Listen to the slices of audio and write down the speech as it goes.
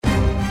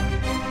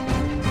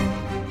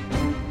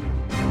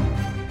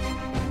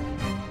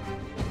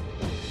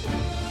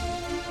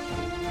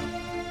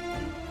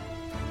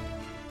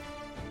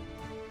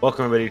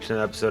Welcome everybody to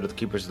another episode of the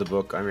Keepers of the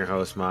Book. I'm your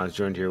host, Maz,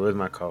 joined here with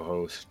my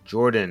co-host,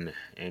 Jordan.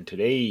 And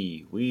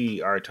today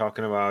we are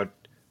talking about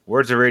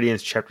Words of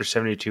Radiance, Chapter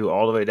 72,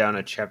 all the way down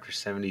to Chapter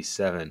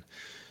 77.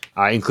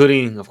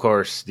 Including, of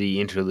course,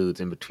 the interludes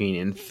in between.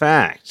 In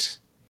fact,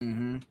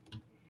 the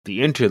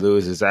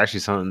interludes is actually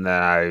something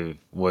that I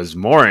was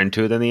more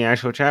into than the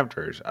actual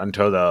chapters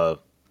until the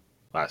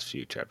last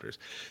few chapters.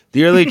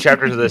 The early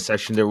chapters of this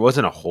section, there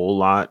wasn't a whole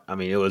lot. I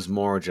mean, it was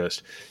more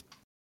just...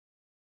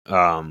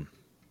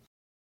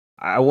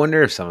 I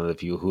wonder if some of the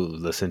people who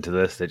listen to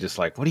this, they're just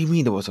like, what do you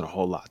mean there wasn't a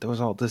whole lot? There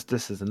was all this,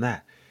 and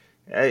that.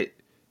 I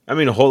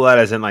mean, a whole lot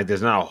as in, like,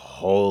 there's not a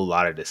whole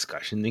lot of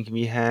discussion that can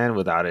be had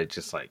without it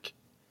just like,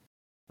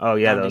 oh,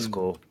 yeah, that was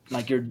cool.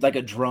 Like you're like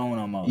a drone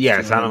almost. Yeah,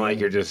 it sounded like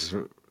you're just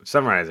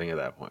summarizing at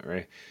that point,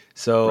 right?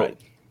 So,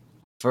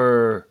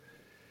 for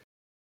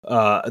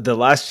the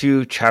last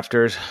few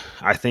chapters,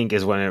 I think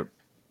is when it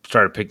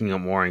started picking up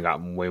more and got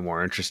way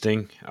more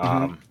interesting.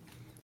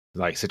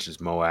 Like, such as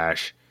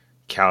Moash.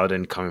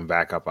 Kaladin coming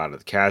back up out of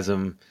the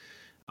chasm.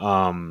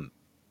 So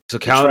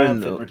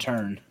Kaladin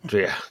return.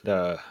 Yeah,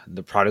 the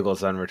prodigal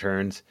son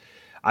returns.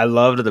 I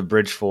loved the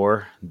Bridge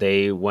 4.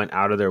 They went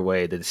out of their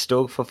way. They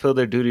still fulfilled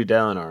their duty to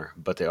Eleanor,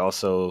 but they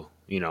also,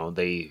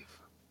 they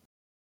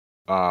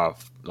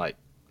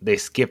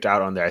skipped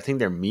out on I think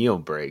their meal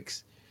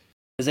breaks.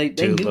 Because they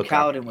knew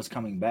Kaladin was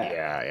coming back.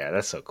 Yeah,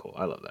 that's so cool.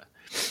 I love that.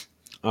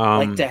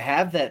 Like, to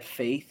have that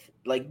faith,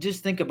 like,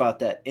 just think about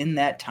that. In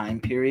that time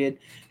period,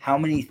 how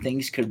many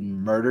things could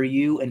murder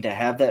you, and to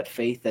have that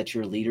faith that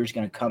your leader's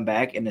going to come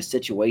back in a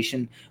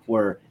situation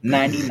where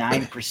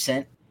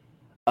 99%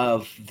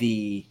 of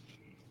the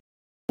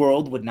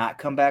world would not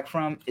come back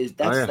from,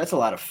 that's a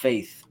lot of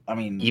faith. I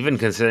mean, even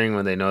considering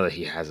when they know that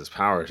he has his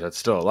powers, that's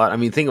still a lot. I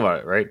mean, think about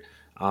it, right?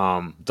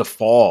 The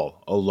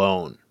fall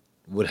alone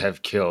would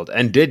have killed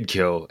and did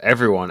kill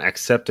everyone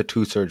except the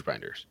two Surge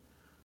Binders.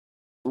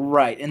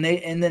 Right, and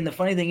then the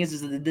funny thing is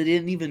that they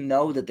didn't even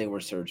know that they were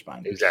Surge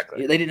Binders.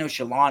 Exactly, they didn't know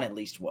Shallan at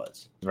least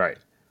was. Right.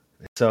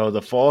 So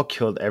the fall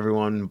killed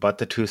everyone but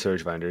the two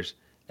Surge Binders,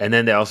 and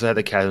then they also had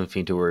the Chasm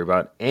Fiend to worry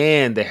about,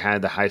 and they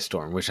had the High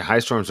Storm, which the High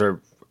Storms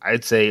are,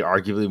 I'd say,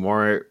 arguably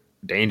more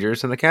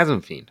dangerous than the Chasm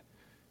Fiend.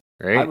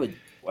 Right?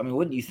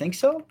 Wouldn't you think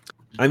so?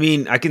 I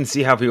mean, I can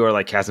see how people are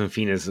like, Chasm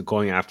Fiend is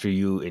going after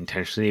you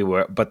intentionally,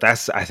 but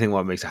that's, I think,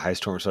 what makes a High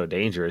Storm so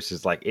dangerous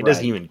is, like, it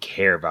doesn't even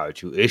care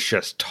about you. It's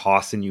just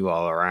tossing you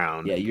all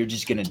around. Yeah, you're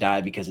just going to die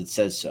because it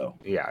says so.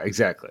 Yeah,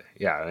 exactly.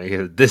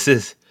 Yeah, this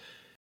is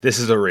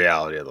a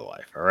reality of the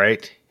life, all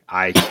right?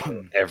 I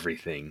kill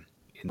everything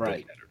in the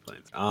Nether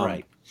Plains.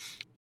 Right.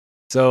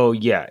 So,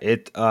 yeah,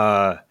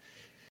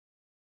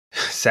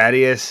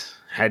 Sadeas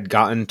had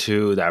gotten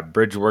to that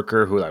bridge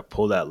worker who, like,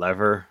 pulled that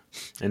lever,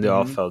 and they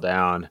all fell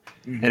down.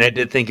 And I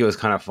did think it was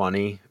kind of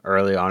funny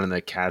early on in the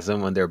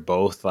chasm when they're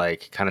both,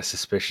 like, kind of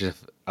suspicious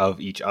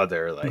of each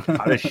other. Like,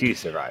 how did she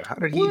survive? How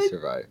did he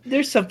survive?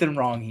 There's something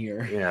wrong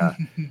here. Yeah.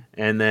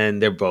 And then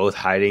they're both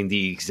hiding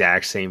the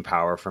exact same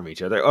power from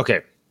each other.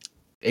 Okay.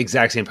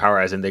 Exact same power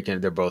as in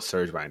they're both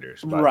Surge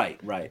Binders. But right.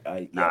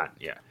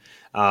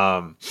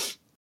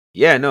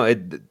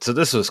 So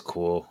this was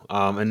cool.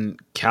 And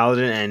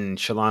Kaladin and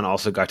Shallan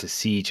also got to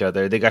see each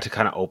other. They got to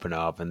kind of open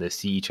up and they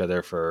see each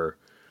other for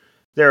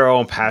their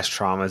own past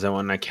traumas. And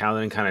when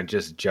Kaladin kind of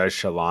just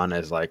judged Shallan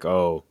as like,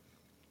 oh,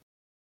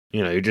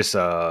 you're just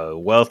a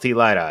wealthy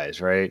Light Eyes,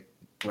 right?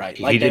 Right.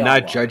 He did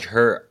not judge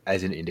her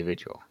as an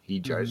individual. He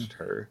judged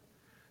her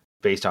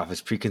based off his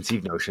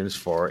preconceived notions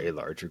for a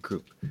larger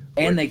group.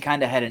 And they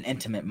kind of had an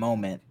intimate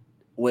moment,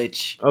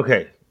 which...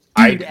 Okay.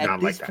 Dude, at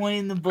this point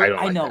in the book,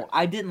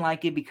 I didn't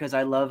like it because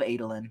I love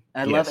Adolin.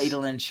 I love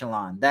Adolin and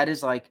Shallan. That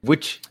is like...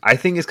 Which I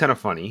think is kind of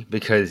funny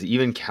because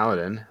even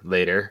Kaladin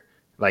later,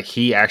 like,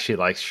 he actually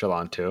likes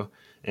Shallan too.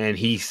 And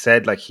he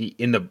said, like,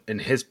 in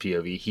his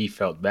POV, he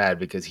felt bad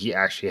because he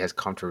actually has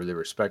come to really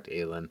respect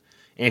Adolin.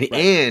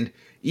 And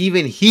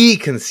even he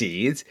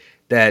concedes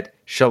that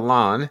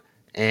Shallan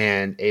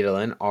and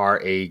Adolin are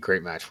a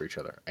great match for each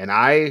other. And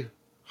I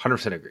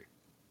 100% agree.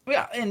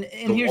 Yeah, and the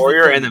here's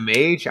warrior the thing. and the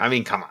mage, I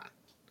mean, come on.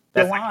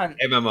 That's like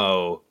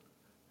MMO.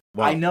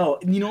 Wow. I know.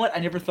 You know what? I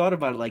never thought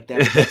about it like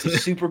that. That's a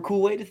super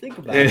cool way to think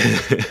about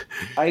it.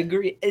 I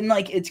agree. And,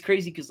 like, it's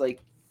crazy because, like,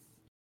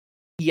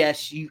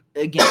 yes, you,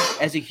 again,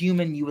 as a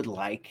human, you would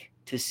like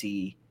to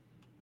see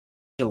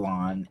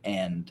Shallan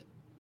and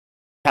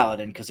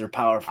Kaladin because they're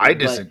powerful. I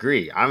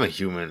disagree. I'm a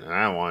human and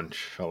I want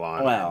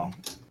Shallan. Well,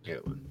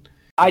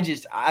 I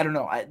don't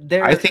know.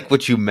 I think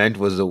what you meant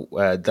was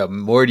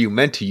the word you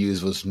meant to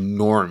use was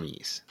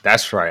normies.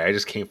 That's right. I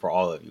just came for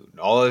all of you.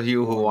 All of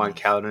you who want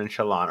Kaladin and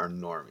Shallan are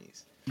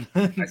normies.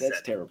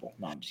 That's terrible.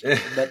 No, I'm just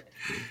kidding. But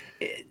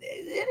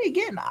and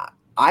again,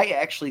 I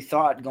actually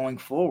thought going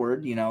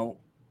forward,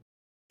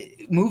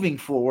 moving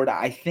forward,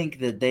 I think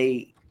that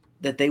they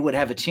would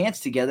have a chance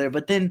together.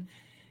 But then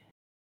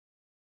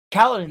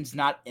Kaladin's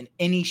not in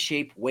any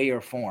shape, way, or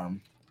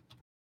form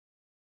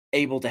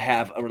able to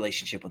have a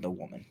relationship with a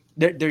woman.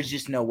 There's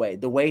just no way.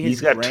 The way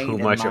he's got too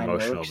much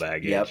emotional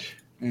baggage.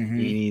 He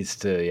needs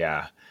to.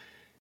 Yeah.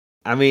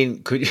 I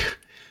mean, could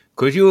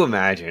Could you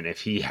imagine if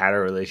he had a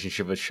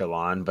relationship with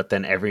Shallan, but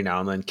then every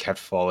now and then kept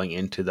falling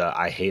into the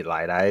 "I hate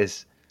light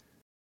eyes"?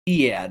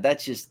 Yeah,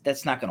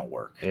 that's not gonna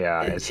work.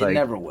 Yeah, It, it's it like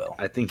never will.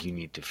 I think you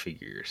need to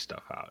figure your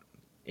stuff out.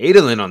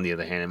 Adolin, on the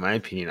other hand, in my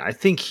opinion, I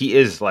think he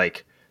is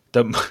like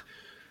the.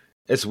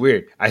 It's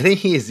weird. I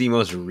think he is the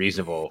most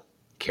reasonable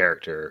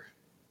character.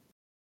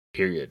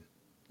 Period.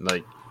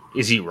 Like,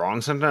 is he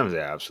wrong sometimes?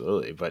 Yeah,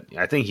 absolutely. But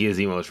I think he is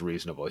the most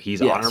reasonable.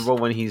 He's Yes. honorable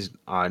when he's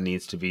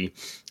needs to be,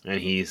 and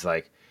he's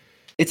like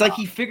It's like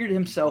he figured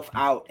himself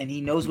out and he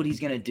knows what he's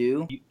going to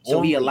do. the So he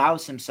only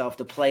allows himself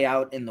to play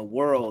out in the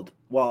world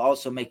while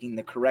also making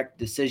the correct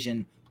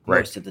decision right.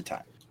 most of the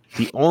time.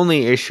 The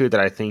only issue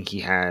that I think he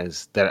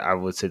has that I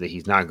would say that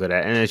he's not good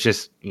at, and it's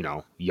just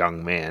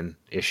young man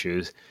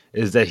issues,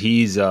 is that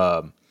he's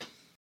the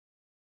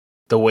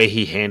way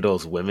he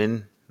handles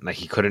women. Like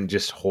he couldn't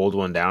just hold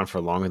one down for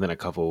longer than a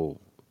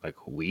couple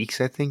like weeks,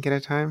 I think, at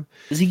a time.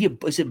 Is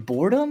it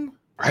boredom?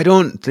 I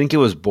don't think it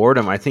was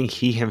boredom. I think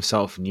he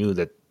himself knew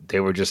that they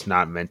were just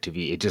not meant to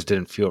be. It just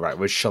didn't feel right.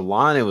 With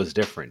Shallan, it was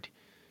different.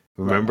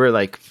 Remember, Right.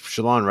 like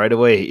Shallan, right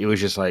away, it was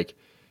just like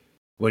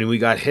when we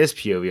got his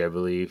POV, I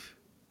believe,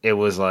 it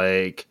was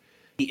like,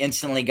 He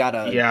instantly got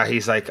yeah,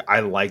 he's like,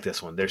 I like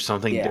this one. There's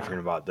something yeah. different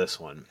about this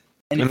one.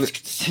 And And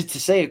to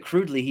say it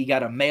crudely, he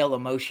got a male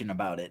emotion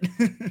about it.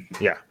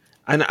 yeah,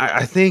 and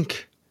I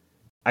think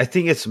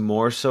it's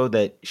more so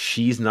that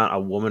she's not a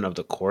woman of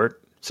the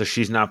court, so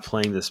she's not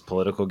playing this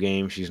political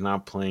game. She's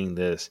not playing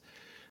this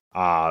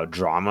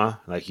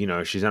drama. Like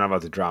she's not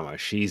about the drama.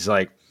 She's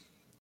like,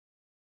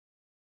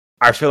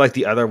 I feel like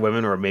the other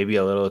women were maybe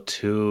a little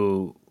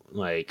too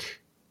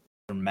like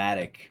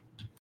Dramatic.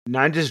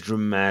 not just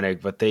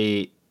dramatic, but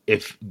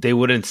if they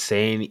wouldn't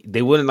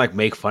they wouldn't like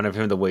make fun of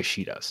him the way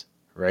she does,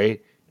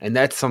 right? And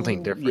that's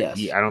something different.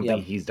 Yes. I don't think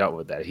Yep. he's dealt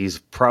with that. He's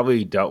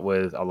probably dealt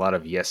with a lot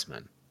of yes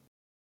men.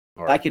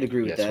 Or I could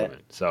agree with yes that.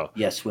 women. So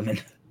Yes, women.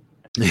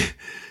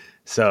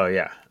 so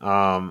yeah,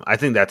 I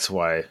think that's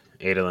why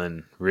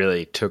Adolin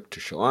really took to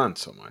Shallan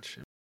so much.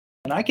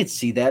 And I could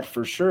see that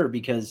for sure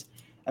because,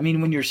 I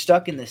mean, when you're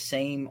stuck in the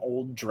same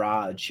old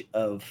drudge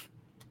of,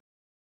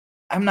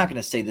 I'm not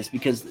going to say this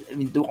because I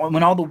mean,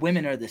 when all the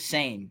women are the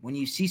same, when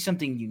you see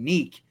something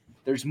unique,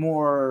 there's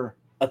more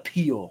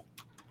appeal.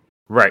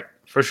 Right,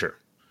 for sure.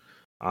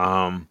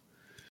 I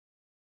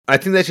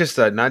think that's just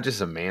not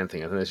just a man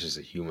thing. I think that's just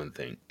a human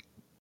thing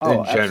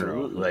in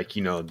general. Absolutely. Like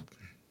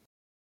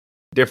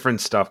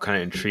different stuff kind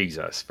of intrigues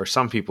us. For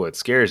some people, it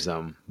scares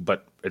them,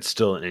 but it's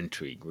still an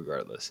intrigue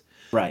regardless.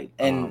 Right.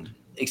 And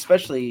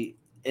especially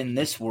in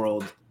this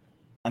world,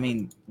 I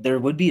mean, there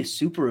would be a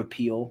super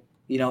appeal.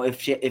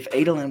 If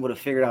Adolin would have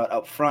figured out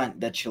up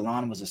front that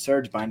Shallan was a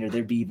surge binder,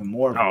 there'd be even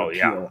more of an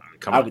appeal.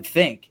 Yeah, I would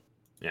think.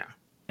 Yeah.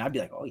 And I'd be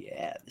like, oh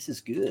yeah, this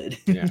is good.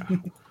 Yeah.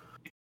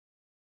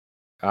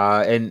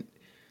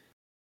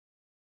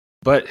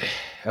 But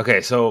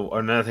okay, so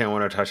another thing I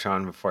want to touch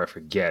on before I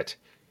forget.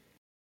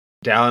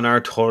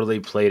 Dalinar totally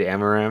played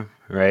Amaram,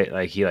 right?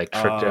 Like he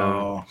tricked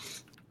him.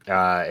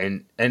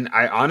 And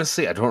I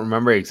honestly I don't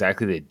remember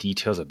exactly the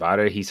details about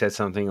it. He said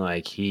something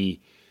like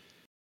he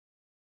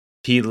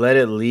let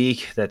it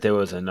leak that there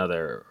was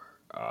another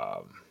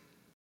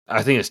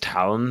I think it's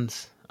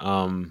Talon's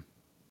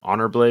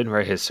honor blade,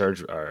 right? His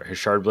surge or his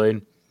shard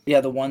blade.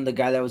 Yeah, the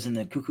guy that was in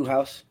the cuckoo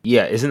house.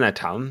 Yeah, isn't that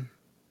Talon?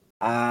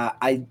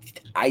 I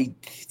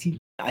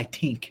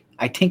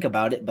think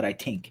about it, but I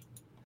think.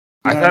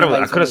 I thought it was,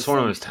 I could have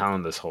sworn it was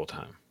Talon this whole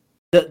time.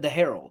 The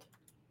Herald.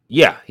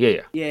 Yeah.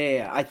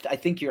 Yeah. I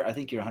think you're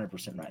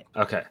 100% right.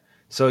 Okay,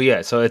 so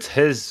it's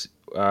his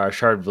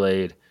shard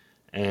blade,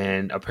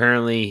 and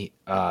apparently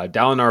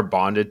Dalinar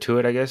bonded to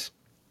it, I guess,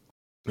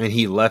 and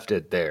he left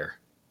it there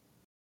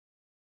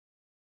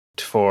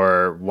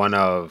for one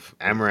of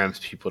Amaram's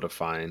people to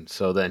find.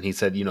 So then he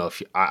said,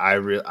 if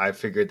I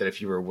figured that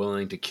if you were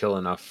willing to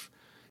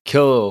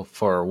kill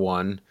for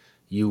one,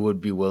 you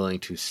would be willing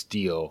to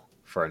steal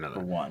for another.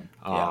 For one,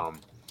 yeah.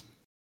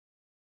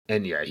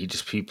 And yeah, he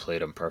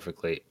played him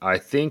perfectly. I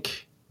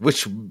think,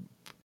 which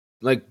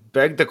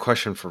begged the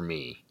question for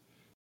me: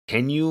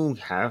 can you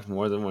have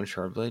more than one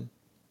shard blade?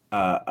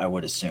 I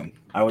would assume.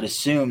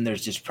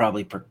 There's just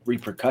probably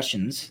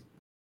repercussions.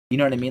 You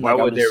know what I mean? Why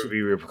would there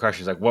be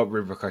repercussions? Like, what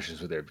repercussions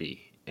would there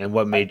be? And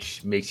what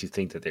makes you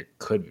think that there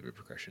could be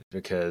repercussions?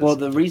 Because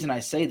the reason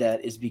I say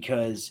that is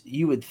because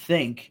you would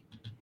think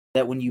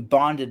that when you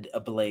bonded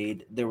a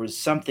blade, there was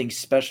something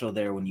special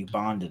there when you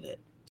bonded it.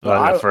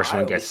 The first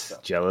one gets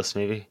jealous,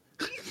 maybe.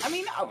 I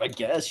mean, I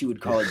guess you would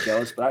call it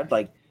jealous, but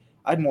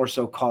I'd more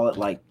so call it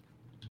like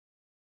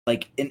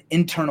an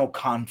internal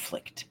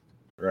conflict,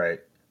 right,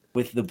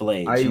 with the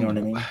blades. You know what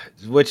I mean?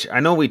 Which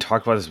I know we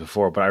talked about this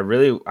before, but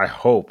I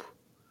hope.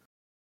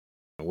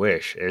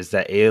 Wish is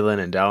that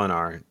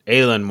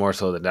Aelin more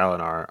so than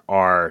Dalinar,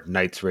 are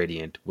Knights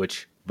Radiant,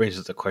 which brings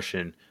us the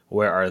question: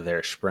 where are their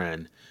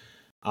Spren?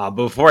 But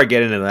before I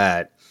get into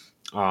that,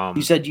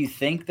 you said you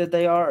think that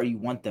they are, or you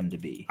want them to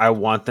be? I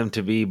want them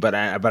to be, but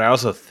I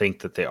also think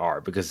that they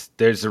are, because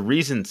there's a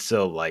reason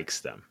Syl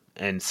likes them,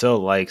 and Syl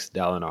likes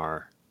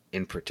Dalinar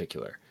in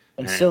particular.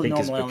 And and I still think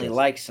it's normally only because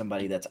likes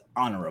somebody that's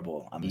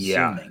honorable, I'm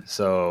yeah. assuming.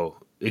 So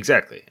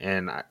exactly,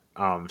 and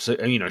so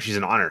she's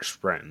an honor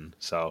sprint.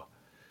 So,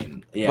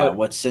 Yeah, but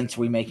what sense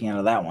are we making out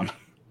of that one?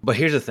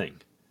 here's the thing,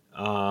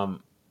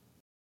 um,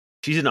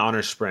 she's an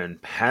honor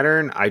sprint.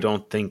 Pattern, I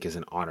don't think is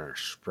an honor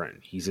sprint.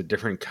 He's a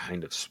different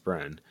kind of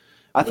sprint.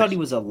 I thought he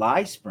Which was a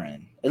lie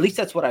sprint. At least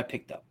that's what I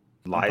picked up.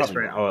 I'm lie probably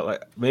sprint? wrong. Oh,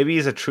 like maybe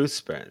he's a truth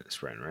sprint,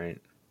 right?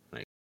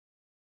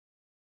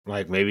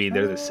 Like maybe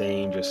they're the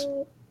same, just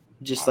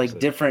Just like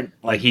opposite. different,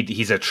 Like like,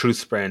 he's a truth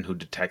sprint who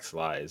detects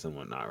lies and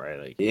whatnot, right?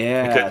 Like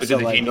yeah. So, because if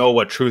you like, know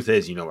what truth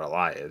is, you know what a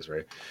lie is,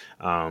 right?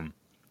 Um,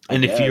 I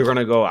and if you're guess.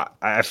 gonna go,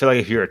 I feel like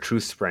if you're a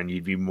truth sprint,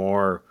 you'd be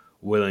more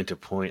willing to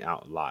point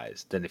out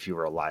lies than if you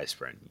were a lie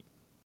sprint.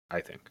 I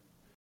think.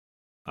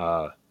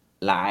 Uh,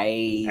 and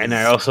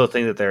I Lies. also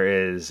think that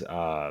there is,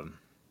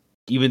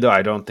 even though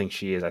I don't think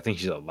she is, I think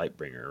she's a light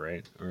bringer,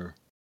 right? Or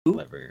Who?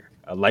 light bringer,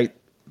 a light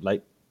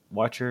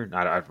watcher.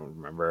 Not I don't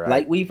remember.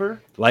 Lightweaver?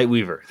 Light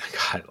weaver.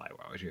 God, light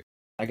watcher.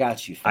 I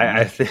got you,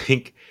 I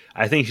fam.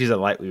 think she's a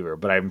light weaver,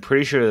 but I'm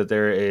pretty sure that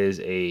there is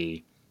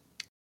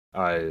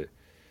uh,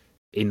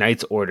 a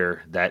knight's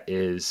order that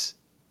is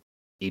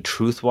a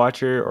truth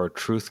watcher or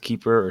truth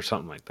keeper or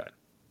something like that.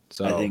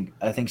 So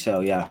I think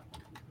so, yeah.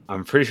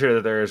 I'm pretty sure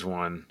that there is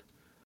one.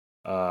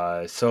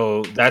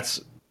 So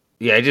that's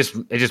yeah. It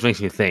just makes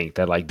me think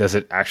that like, does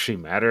it actually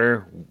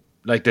matter?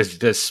 Like,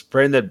 does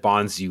sprint that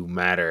bonds you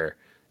matter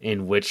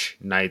in which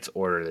knight's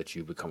order that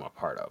you become a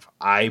part of?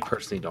 I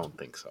personally don't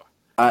think so.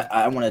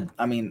 I want to.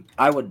 I mean,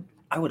 I would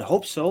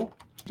hope so.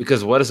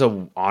 Because what does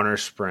a honor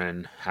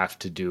sprint have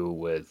to do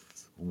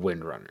with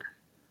Windrunner?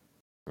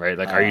 Right?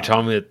 Like, are you Uh,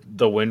 telling me that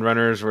the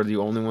Windrunners were the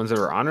only ones that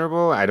were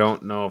honorable? I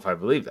don't know if I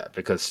believe that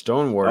because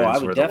Stone oh, I Wardens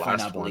would were the definitely not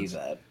last believe ones.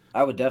 that.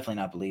 I would definitely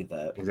not believe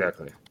that.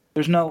 Exactly.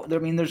 There's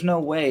no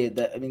way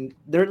that. I mean,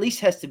 there at least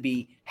has to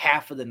be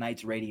half of the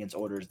Knights Radiance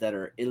orders that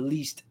are at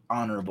least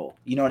honorable.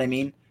 You know what I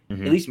mean? At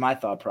Hmm. least my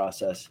thought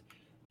process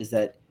is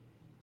that,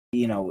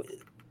 you know,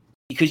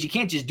 because you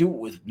can't just do it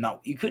with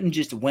no. You couldn't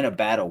just win a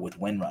battle with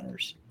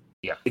Windrunners,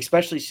 Yeah.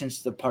 especially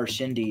since the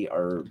Parshendi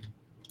are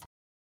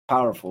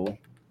powerful.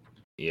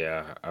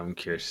 Yeah. I'm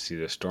curious to see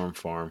the Storm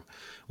form,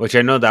 which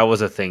I know that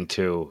was a thing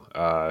too.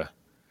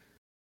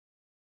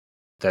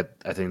 That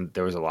I think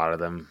there was a lot of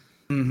them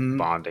Mm-hmm.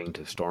 bonding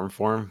to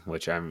Stormform,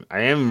 which I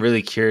am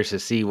really curious to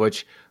see.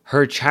 Which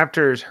her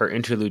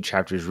interlude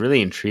chapters,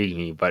 really intrigue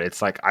me. But it's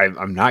like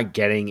I'm not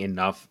getting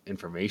enough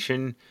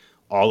information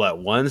all at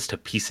once to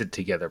piece it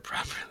together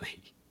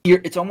properly.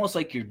 It's almost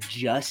like you're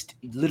just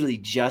literally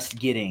just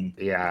getting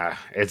Yeah,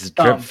 it's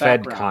drip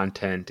fed background.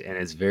 content and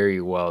it's very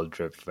well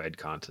drip fed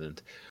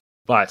content.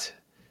 But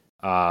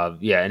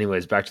yeah,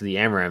 anyways, back to the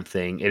Amaram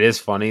thing. It is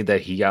funny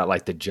that he got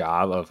like the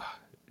job of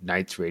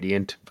Knights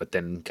Radiant, but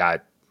then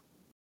got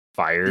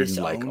fired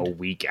like a Disowned.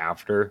 week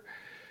after.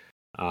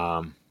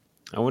 I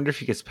wonder if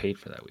he gets paid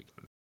for that week.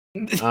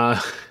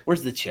 Uh,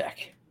 Where's the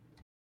check?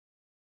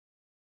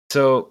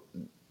 so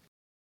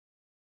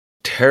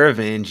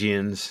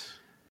Teravangian's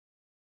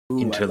Ooh, I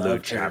love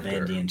interlude chapter.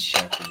 Teravandian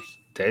chapters.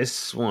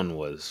 This one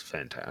was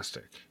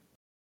fantastic.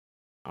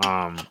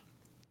 Um,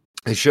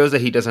 it shows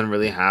that he doesn't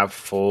really have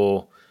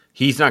full.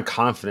 He's not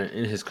confident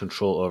in his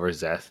control over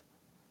Zeth,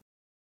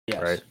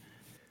 right? Yes.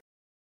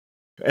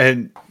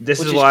 And this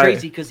is Which is why.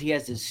 crazy because he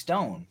has his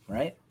stone,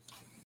 right?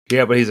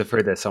 Yeah, but he's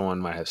afraid that someone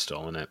might have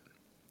stolen it.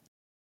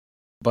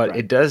 But Right.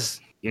 it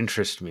does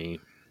interest me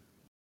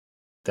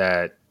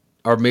that,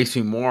 or makes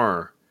me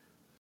more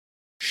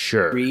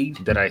sure Reed.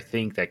 that I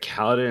think that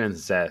Kaladin and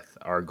Zeth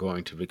are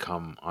going to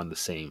become on the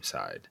same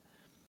side.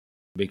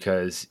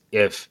 Because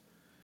if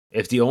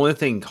the only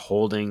thing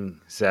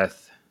holding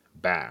Zeth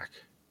back,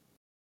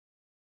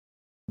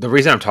 the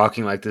reason I'm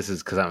talking like this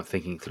is because I'm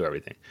thinking through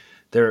everything.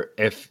 There,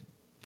 if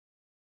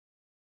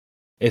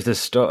the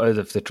stone,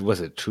 if the was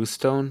it Truth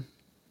Stone,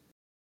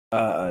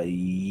 something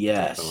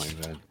Yes.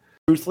 like that.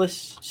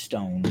 Truthless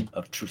stone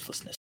of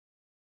truthlessness.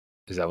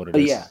 Is that what it Oh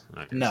yeah. is?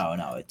 I guess.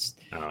 No,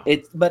 Oh,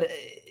 but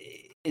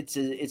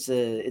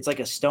it's like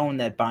a stone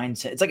that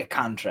binds. It's like a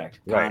contract.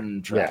 right.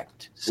 Yeah.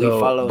 We So,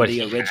 follow but the he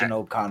had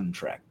original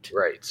contract.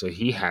 right. So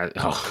he had.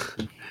 Oh,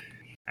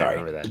 I Sorry,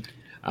 remember that.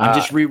 I'm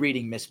just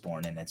rereading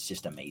Mistborn, and it's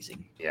just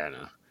amazing. Yeah,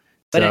 no.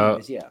 But So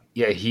anyways, yeah,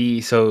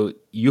 yeah, so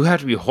you have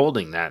to be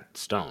holding that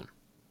stone,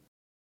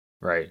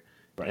 right?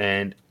 right.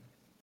 And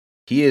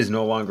he is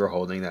no longer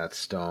holding that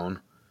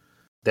stone,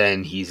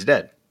 then he's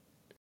dead.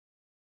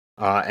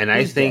 And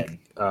I Who's think dead?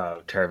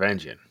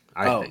 Taravangian.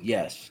 I Oh think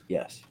yes,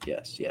 yes,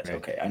 yes, yes. right.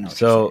 Okay, I know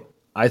what you're saying. So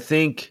I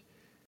think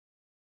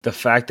the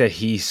fact that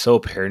he's so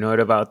paranoid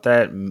about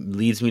that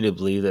leads me to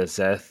believe that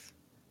Seth,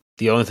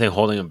 the only thing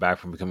holding him back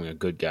from becoming a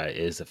good guy,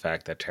 is the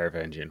fact that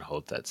Taravangian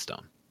holds that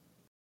stone.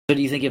 So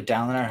do you think if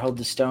Dalinar held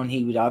the stone,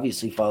 he would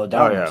obviously follow Oh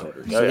Dalinar's yeah,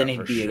 orders? oh So yeah, then for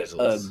he'd be a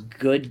shizzles.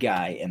 good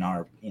guy in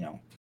our,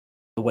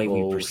 the way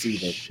we Oh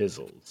perceive it.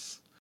 shizzles.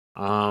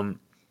 Um,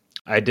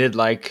 I did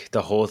like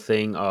the whole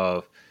thing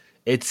of.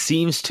 It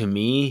seems to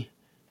me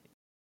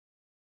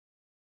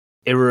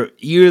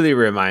eerily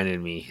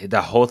reminded me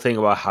the whole thing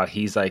about how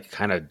he's like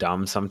kind of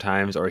dumb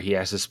sometimes, or he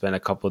has to spend a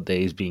couple of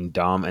days being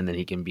dumb and then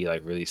he can be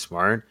like really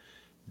smart.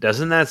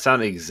 Doesn't that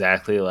sound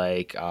exactly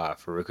like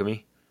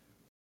Furukumi?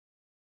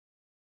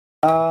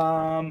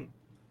 Um,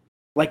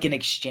 like an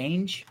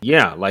exchange,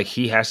 Yeah, like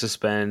he has to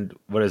spend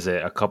what is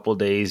it, a couple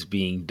days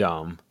being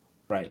dumb,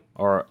 right?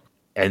 or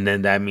and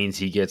then that means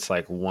he gets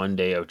like one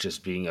day of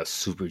just being a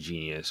super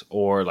genius,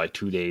 or like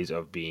 2 days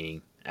of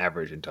being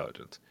average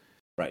intelligence.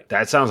 Right.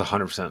 That sounds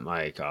 100%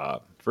 like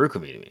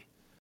Furukumi to me.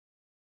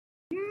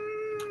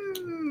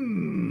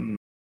 Mm,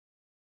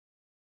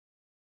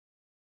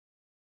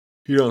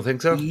 You don't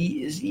think so?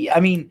 I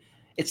mean,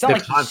 it's not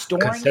like he's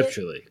storing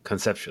it.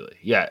 Conceptually,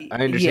 yeah, I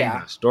understand he's Yeah,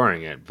 not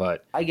storing it,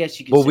 but I guess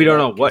you could well, we say don't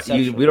know that what you. We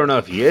conceptually. don't know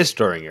if he is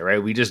storing it,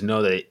 right? We just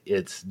know that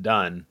it's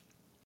done.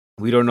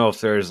 We don't know if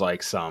there's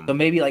like So some,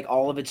 maybe like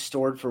all of it's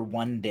stored for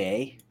one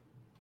day,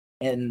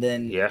 and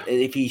then yeah.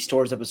 if he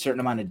stores up a certain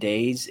amount of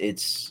days,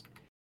 it's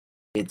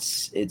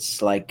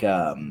like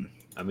I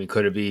mean,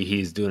 could it be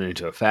he's doing it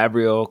into a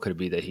fabrial? Could it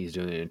be that he's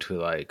doing it into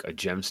like a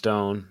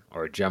gemstone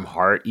or a gem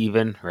heart,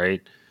 even,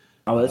 right?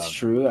 oh, that's Um,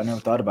 true. I never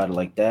thought about it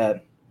like that.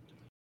 I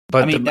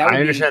but mean, that I would be a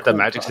understand the cool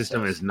magic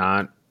system is process.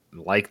 not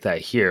like that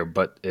here,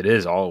 but it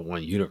is all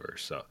one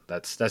universe. So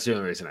that's the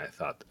only reason I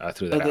thought I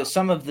threw So that that out.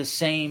 some of the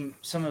same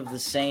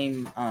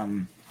what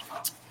am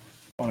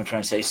I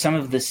trying to say? Some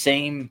of the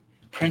same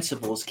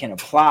principles can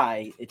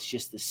apply. It's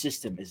just the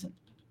system isn't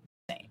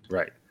the same.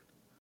 Right.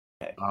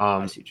 Okay, I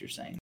Um, see what you're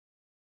saying.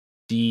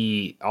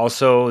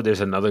 there's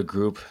another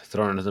group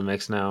thrown into the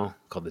mix now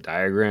called the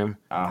diagram,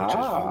 which is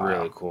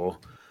really Aha. cool.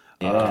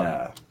 Um,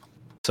 Yeah.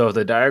 so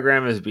the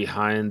diagram is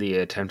behind the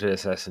attempted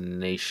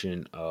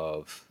assassination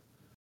of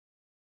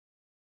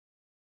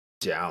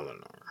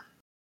Dalinar,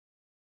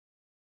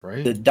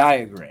 right? The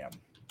diagram.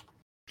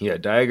 Yeah,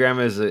 diagram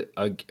is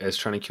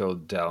trying to kill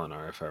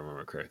Dalinar, if I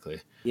remember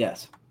correctly.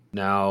 Yes.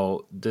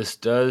 Now, this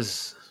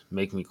does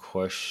make me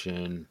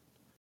question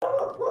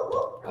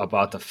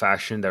about the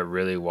faction that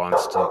really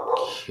wants to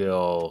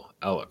kill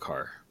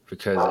Elhokar,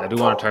 because I do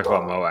want to talk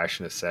about Moash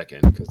in a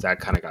second, because that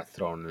kind of got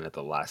thrown in at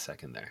the last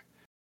second there.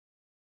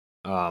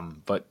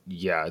 But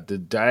yeah, the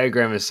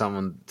diagram is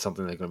something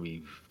they're going to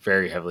be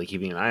very heavily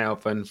keeping an eye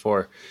open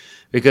for,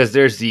 because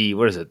there's the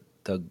what is it,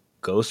 the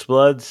Ghost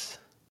Bloods.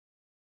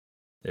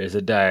 There's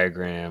a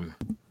diagram.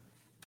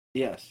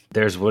 Yes.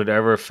 There's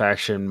whatever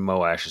faction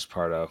Moash is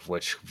part of,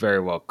 which very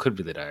well could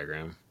be the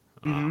diagram.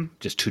 Mm-hmm.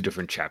 Just two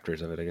different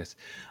chapters of it, I guess.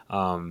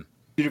 Um,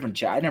 Two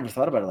different I never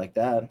thought about it like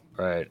that.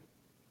 right,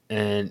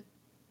 and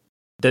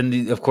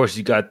then of course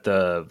you got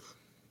the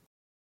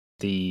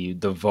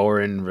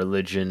Vorin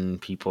religion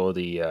people,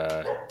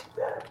 the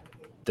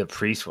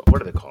priests.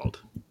 What are they called?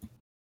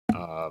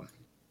 Um,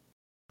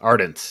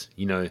 Ardents.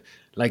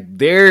 Like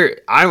they're.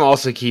 I'm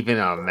also keeping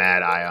a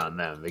mad eye on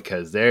them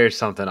because there's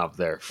something up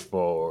there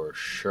for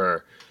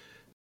sure.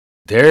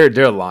 They're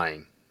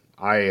lying.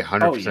 I Oh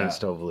 100% yeah.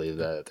 still believe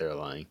that they're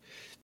lying.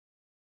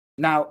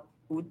 Now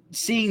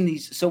seeing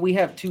these, so we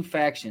have two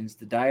factions,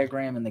 the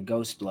diagram and the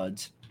Ghost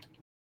Bloods.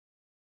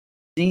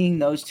 Seeing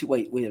those two,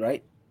 wait,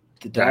 right?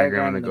 The Diagram and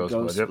diagram the and the Ghost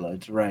Blood. Ghost Yep.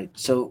 Bloods, right?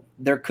 So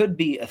there could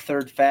be a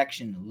third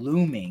faction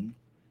looming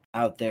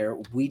out there.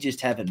 We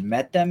just haven't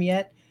met them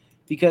yet,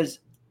 because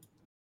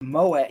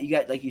Moash, you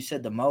got, like you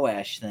said, the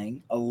Moash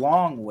thing,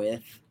 along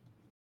with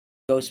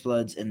Ghost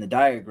Bloods and the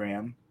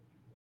diagram.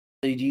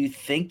 So do you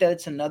think that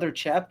it's another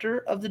chapter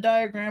of the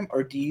diagram,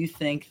 or do you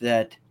think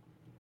that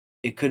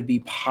it could be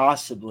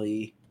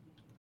possibly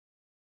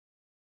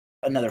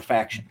another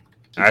faction?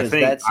 I Because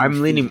think that seems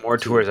I'm leaning feasible more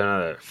too. towards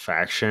another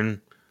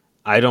faction.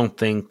 I don't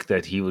think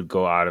that he would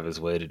go out of his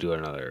way to do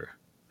another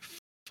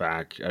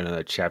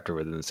chapter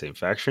within the same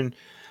faction.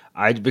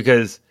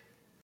 Because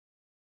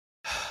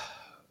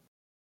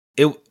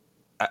it.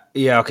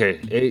 Yeah,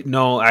 okay.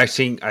 No, I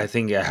think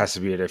it has to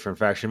be a different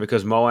faction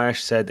because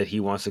Moash said that he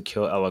wants to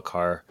kill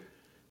Elhokar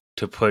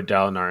to put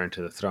Dalinar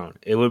into the throne.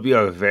 It would be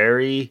a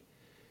very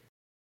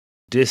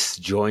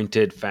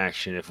disjointed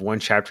faction if one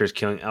chapter is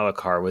killing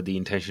Elhokar with the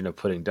intention of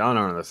putting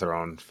Dalinar on the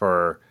throne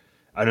for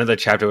another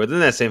chapter within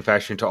that same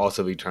faction to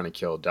also be trying to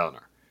kill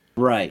Dalinar.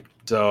 Right.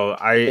 So It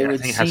I would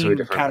think it has to be a seem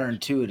different faction.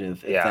 counterintuitive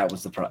if Yeah.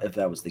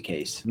 that was the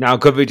case. Now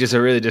it could be just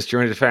a really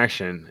disjointed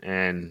faction,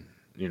 and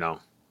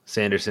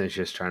Sanderson is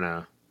just trying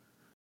to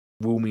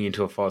woo me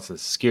into a false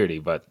sense of security.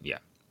 But yeah,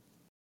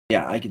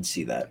 Yeah, I can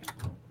see that.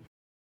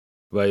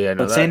 but yeah, no,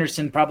 But that.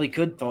 Sanderson probably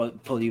could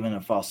pull you in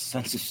a false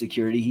sense of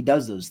security. He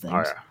does those Oh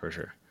things. yeah, for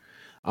sure.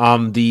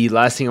 The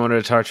last thing I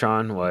wanted to touch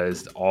on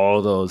was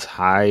all those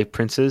high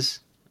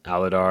princes: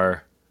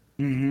 Aladar,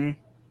 Mm-hmm.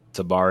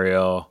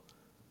 Tabariel,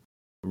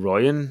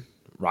 Ryan.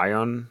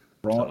 Something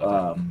like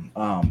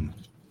that.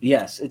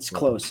 Yes, it's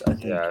close, I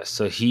think. Yeah,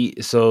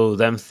 so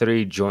them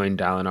three joined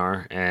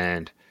Dalinar,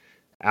 and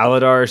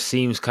Aladar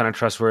seems kind of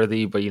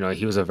trustworthy, but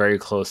he was a very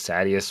close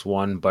Sadeas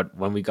one. But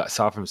when we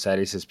saw from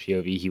Sadeas's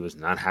POV, he was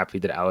not happy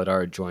that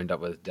Aladar joined up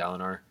with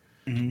Dalinar.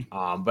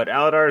 Mm-hmm. But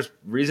Aladar's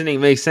reasoning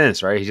makes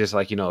sense, right? He's just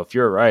like, if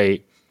you're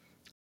right,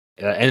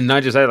 and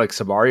not just that, like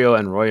Sabario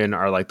and Royan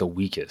are like the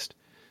weakest.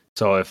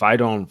 So if I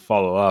don't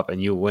follow up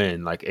and you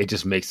win, like it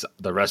just makes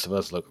the rest of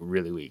us look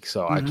really weak.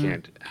 So I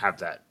can't have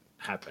that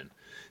happen.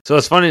 So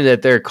it's funny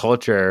that their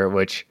culture,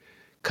 which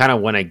kind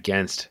of went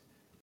against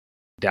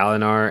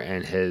Dalinar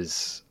and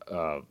his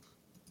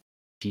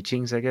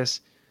teachings, I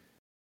guess,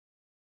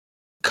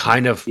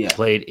 kind of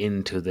played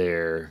into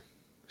their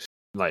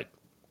like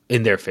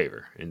in their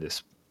favor in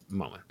this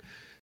moment.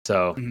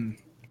 So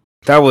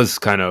that was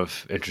kind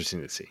of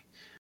interesting to see.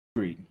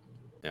 Agreed.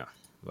 Yeah.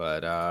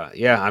 But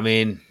yeah, I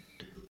mean,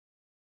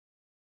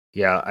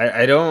 yeah,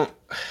 I don't.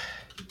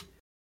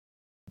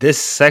 This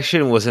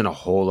section wasn't a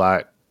whole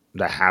lot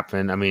that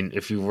happened. I mean,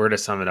 if you were to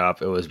sum it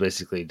up, it was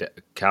basically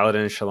Kaladin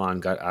and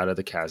Shallan got out of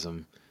the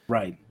chasm.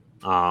 Right.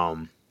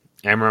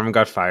 Amram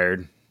got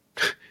fired.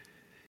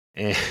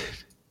 And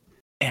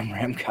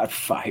Amram got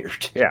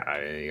fired.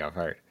 yeah, he got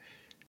fired.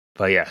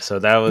 But yeah, so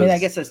that was. I mean, I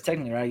guess that's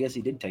technically right. I guess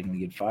he did technically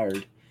get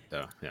fired.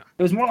 So yeah,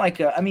 it was more like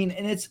and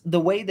it's the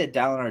way that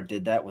Dalinar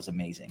did that was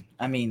amazing.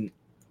 I mean,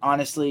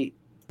 honestly.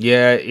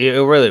 Yeah, it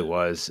really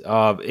was.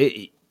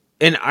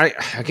 And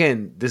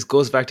again, this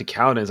goes back to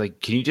Kaladin. It's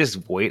like, can you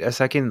just wait a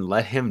second?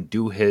 Let him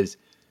do his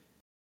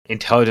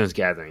intelligence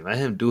gathering. Let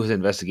him do his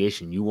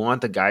investigation. You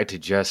want the guy to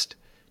just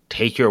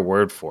take your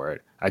word for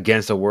it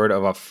against the word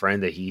of a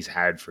friend that he's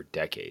had for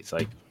decades.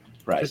 Like,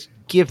 just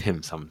give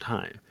him some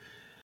time.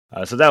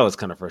 So that was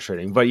kind of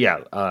frustrating. But yeah,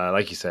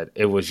 like you said,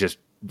 it was just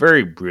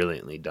very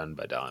brilliantly done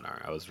by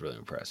Dalinar. I was really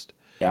impressed.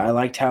 Yeah, I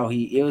liked how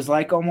it was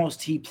like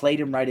almost he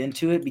played him right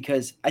into it,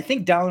 because I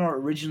think Dalinar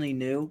originally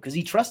knew, because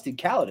he trusted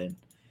Kaladin.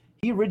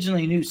 He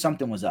originally knew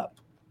something was up.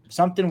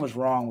 Something was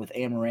wrong with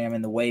Amram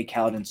and the way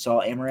Kaladin saw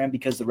Amram,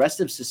 because the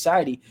rest of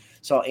society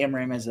saw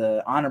Amram as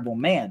an honorable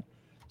man.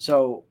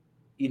 So,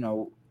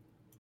 seeing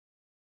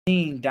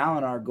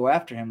Dalinar go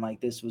after him like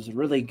this was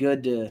really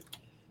good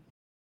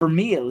for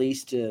me at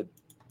least, to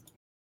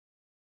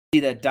see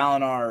that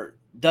Dalinar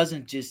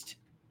doesn't just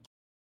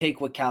take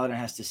what Kaladin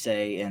has to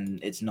say and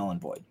it's null and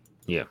void.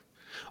 Yeah.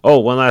 Oh,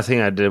 one last thing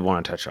I did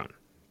want to touch on.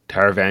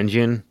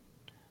 Taravangian,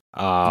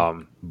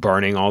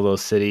 burning all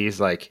those cities,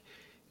 like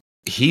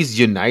he's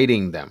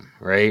uniting them,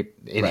 right?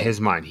 In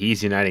his mind,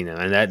 he's uniting them.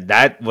 And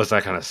that was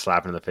like kind of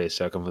slap in the face.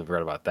 So I completely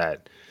forgot about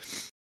that.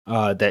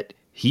 That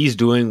he's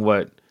doing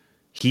what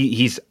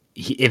he's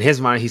in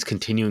his mind, he's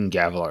continuing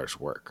Gavilar's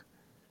work.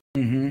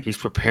 He's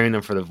preparing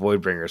them for the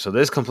Voidbringer. So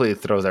this completely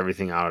throws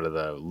everything out of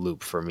the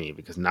loop for me,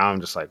 because now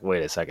I'm just like,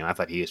 wait a second. I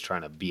thought he was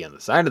trying to be on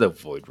the side of the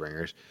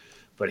Voidbringers,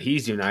 but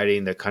he's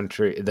uniting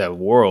the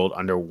world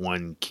under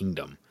one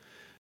kingdom.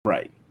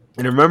 Right.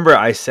 And remember,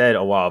 I said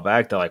a while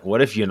back that, like,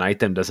 what if unite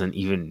them doesn't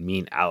even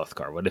mean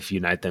Alethkar? What if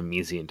unite them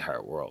means the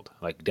entire world?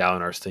 Like,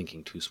 Dalinar's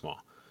thinking too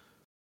small.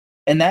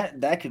 And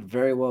that could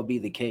very well be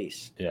the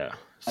case. Yeah.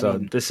 So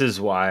this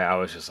is why I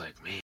was just like,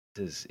 man,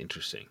 this is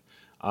interesting.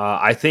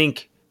 I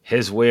think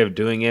his way of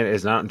doing it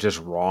is not just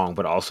wrong,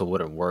 but also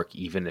wouldn't work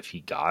even if he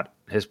got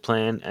his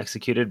plan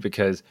executed,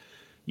 because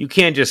you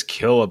can't just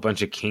kill a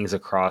bunch of kings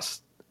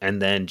across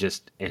and then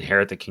just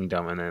inherit the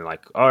kingdom and then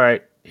like, all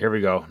right, here we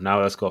go.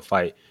 Now let's go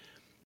fight.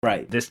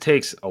 Right. This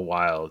takes a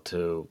while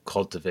to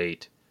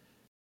cultivate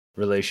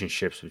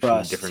relationships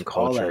between different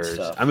cultures.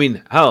 I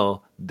mean,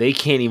 hell,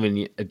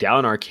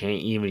 Dalinar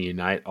can't even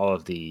unite all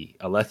of the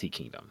Alethi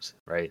kingdoms,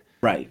 right?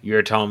 Right.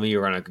 You're telling me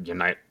you're going to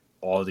unite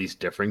all these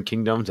different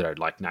kingdoms that are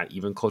like not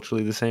even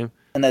culturally the same,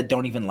 and that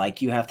don't even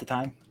like you half the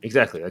time.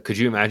 Exactly. Like, could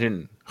you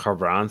imagine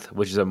Kharbranth,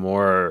 which is a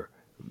more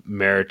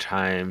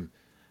maritime,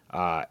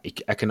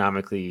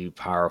 economically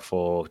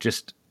powerful,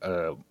 just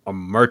a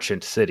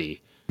merchant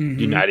city,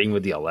 uniting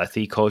with the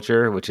Alethi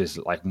culture, which is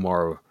like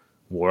more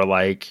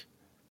warlike,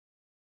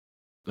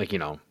 like,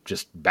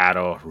 just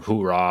battle,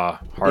 hoorah,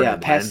 harder. Yeah,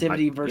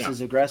 passivity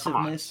versus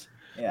aggressiveness.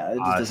 Yeah, it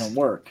just doesn't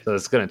work. So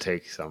it's gonna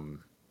take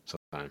some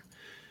time.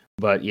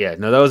 But yeah,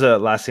 no, that was the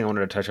last thing I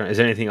wanted to touch on. Is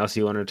there anything else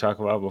you wanted to talk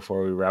about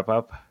before we wrap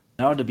up?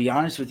 No, to be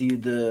honest with you,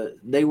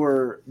 they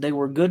were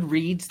good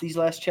reads, these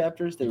last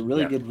chapters. They were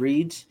really good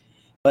reads.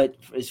 But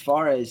as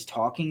far as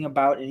talking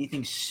about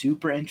anything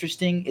super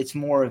interesting, it's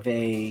more of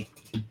a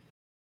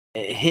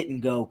hit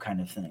and go kind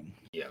of thing.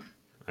 Yeah,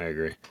 I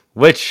agree.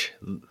 Which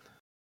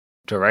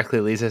directly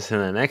leads us to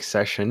the next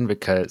section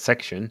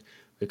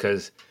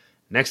because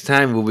next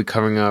time we'll be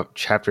covering up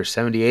chapter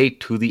 78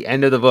 to the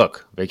end of the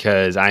book,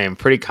 because I am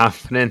pretty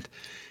confident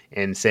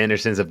in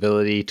Sanderson's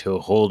ability to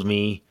hold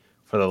me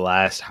for the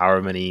last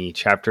however many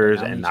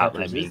chapters and not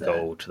let me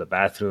go to the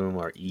bathroom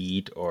or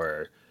eat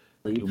or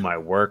do my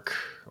work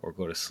or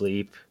go to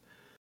sleep.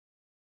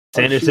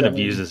 Sanderson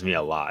abuses me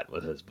a lot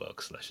with his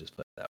books. Let's just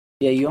put that.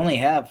 Yeah, you only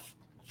have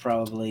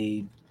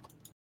probably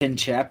 10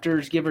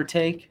 chapters, give or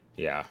take.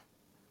 Yeah.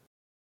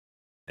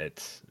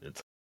 It's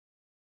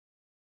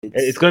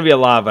going to be a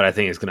lot, but I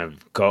think it's going to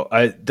go.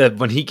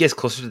 When he gets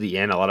closer to the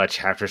end, a lot of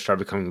chapters start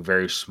becoming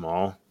very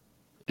small.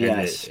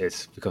 And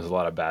it's because of a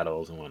lot of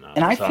battles and whatnot.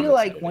 And I feel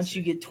like once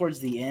you get towards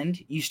the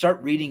end, you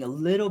start reading a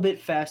little bit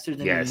faster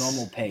than your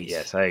normal pace.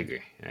 Yes, I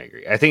agree.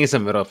 I think it's the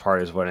middle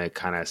part is when it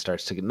kind of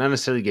starts to not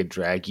necessarily get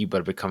draggy,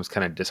 but it becomes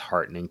kind of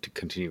disheartening to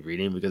continue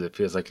reading because it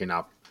feels like you're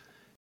not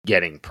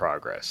getting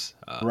progress.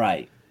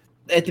 Right.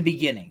 at the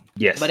beginning.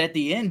 Yes. But at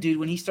the end, dude,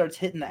 when he starts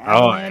hitting the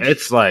Oh, avalanche,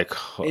 it's like,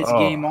 it's oh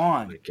game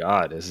on. my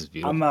God, this is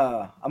beautiful.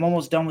 I'm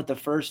almost done with the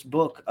first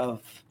book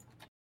of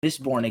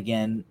Mistborn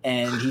again,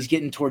 and he's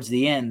getting towards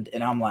the end,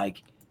 and I'm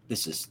like, I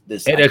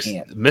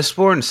can't.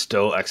 Mistborn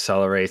still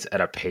accelerates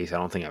at a pace I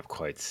don't think I've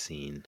quite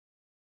seen.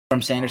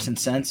 From Sanderson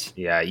since?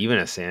 Yeah, even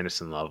at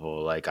Sanderson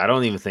level, like I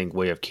don't even think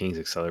Way of Kings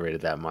accelerated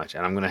that much,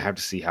 and I'm gonna have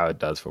to see how it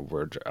does for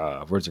Words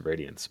of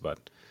Radiance.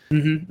 But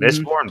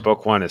Mistborn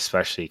book 1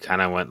 especially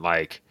kind of went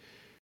like,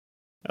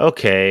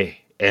 okay,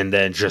 and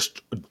then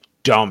just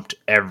dumped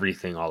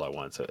everything all at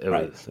once. So it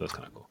was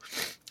kind of cool.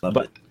 Loved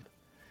it.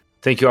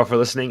 Thank you all for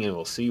listening, and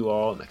we'll see you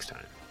all next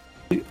time.